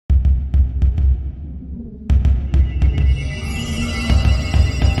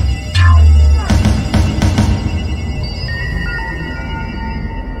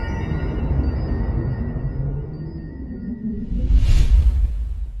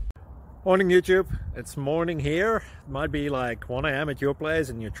Morning YouTube, it's morning here. It might be like 1 a.m. at your place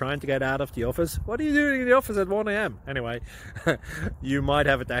and you're trying to get out of the office. What are you doing in the office at 1 a.m? Anyway, you might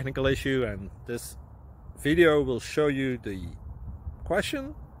have a technical issue and this video will show you the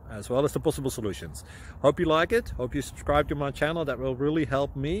question as well as the possible solutions. Hope you like it, hope you subscribe to my channel. That will really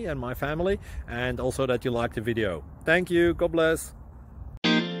help me and my family, and also that you like the video. Thank you, God bless.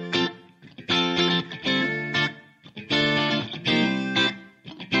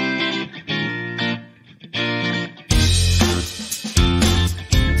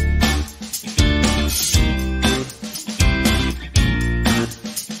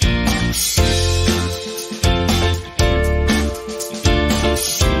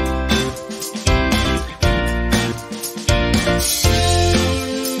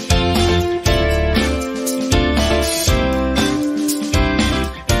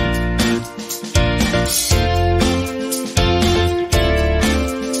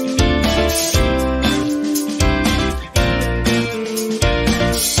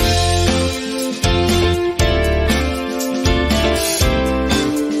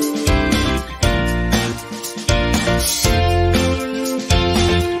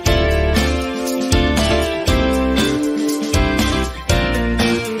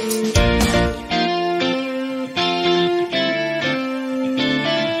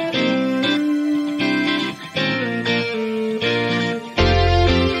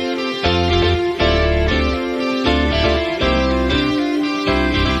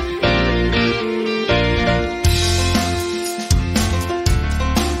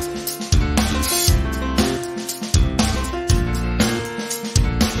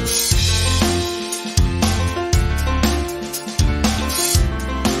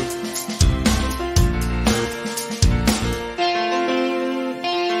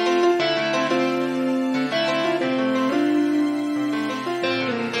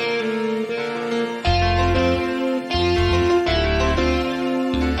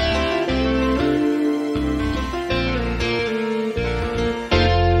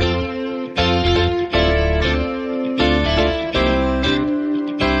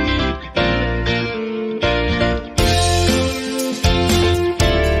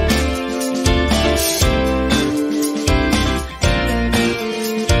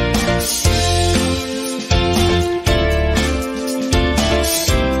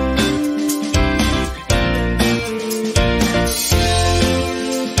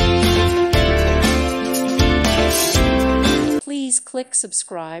 Please click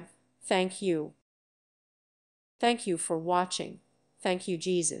subscribe. Thank you. Thank you for watching. Thank you,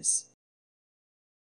 Jesus.